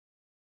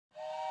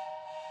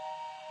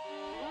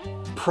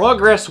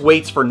Progress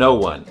waits for no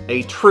one,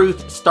 a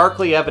truth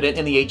starkly evident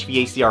in the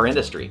HVACR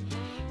industry.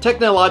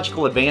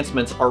 Technological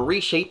advancements are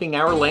reshaping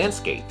our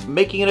landscape,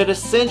 making it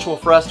essential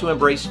for us to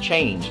embrace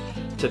change,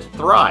 to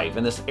thrive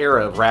in this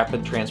era of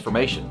rapid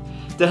transformation.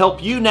 To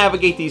help you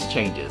navigate these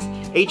changes,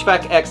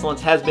 HVAC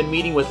Excellence has been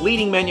meeting with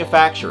leading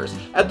manufacturers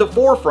at the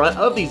forefront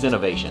of these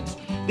innovations.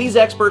 These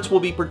experts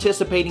will be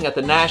participating at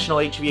the National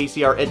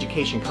HVACR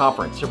Education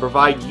Conference to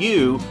provide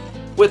you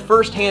with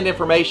first-hand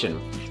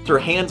information through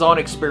hands-on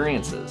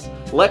experiences,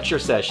 lecture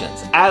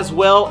sessions, as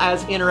well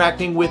as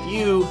interacting with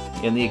you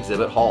in the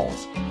exhibit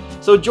halls.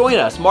 So join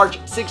us March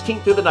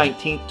 16th through the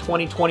 19th,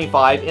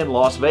 2025 in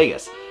Las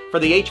Vegas for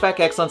the HVAC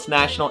Excellence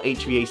National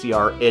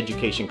HVACR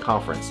Education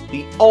Conference,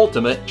 the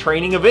ultimate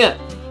training event.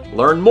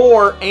 Learn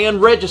more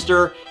and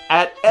register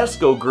at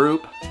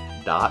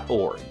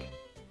escogroup.org.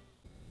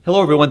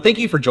 Hello everyone, thank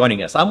you for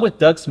joining us. I'm with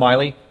Doug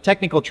Smiley,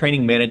 Technical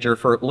Training Manager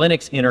for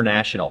Lennox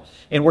International,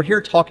 and we're here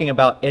talking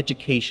about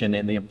education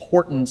and the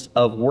importance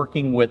of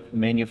working with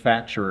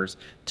manufacturers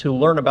to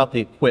learn about the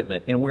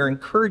equipment. And we're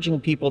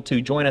encouraging people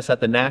to join us at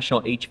the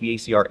National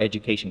HVACR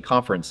Education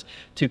Conference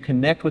to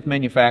connect with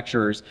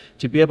manufacturers,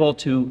 to be able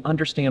to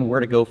understand where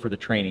to go for the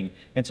training.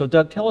 And so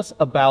Doug, tell us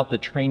about the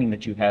training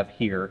that you have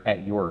here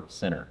at your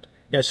center.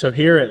 Yeah, so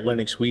here at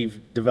Lennox,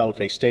 we've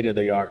developed a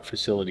state-of-the-art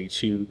facility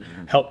to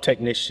help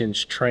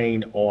technicians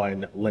train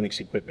on Lennox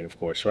equipment, of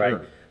course, right?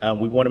 Sure.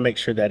 We want to make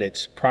sure that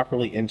it's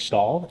properly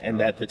installed and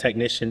that the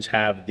technicians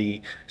have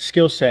the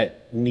skill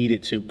set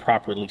needed to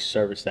properly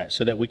service that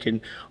so that we can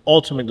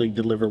ultimately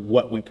deliver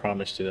what we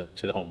promise to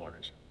the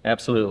homeowners.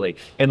 Absolutely.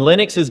 And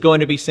Lennox is going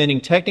to be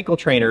sending technical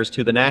trainers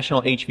to the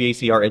National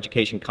HVACR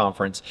Education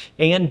Conference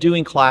and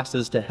doing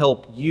classes to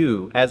help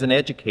you as an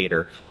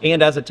educator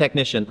and as a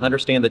technician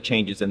understand the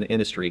changes in the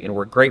industry. And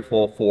we're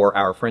grateful for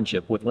our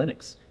friendship with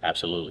Lennox.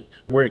 Absolutely.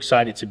 We're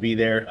excited to be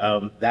there.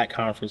 That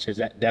conference has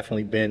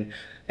definitely been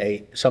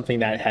something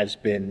that has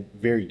been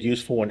very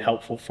useful and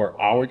helpful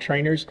for our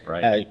trainers,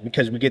 right?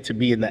 Because we get to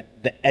be in the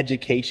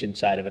education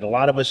side of it. A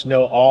lot of us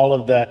know all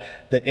of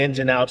the ins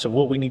and outs of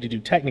what we need to do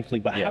technically,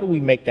 but how do we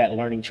make that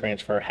learning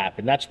transfer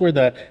happen? That's where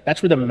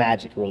the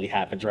magic really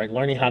happens, right?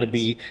 Learning how to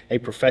be a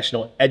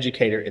professional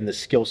educator in the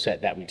skill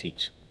set that we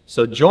teach.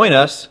 So join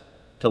us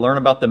to learn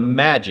about the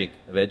magic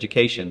of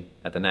education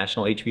at the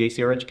National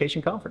HVACR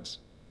Education Conference.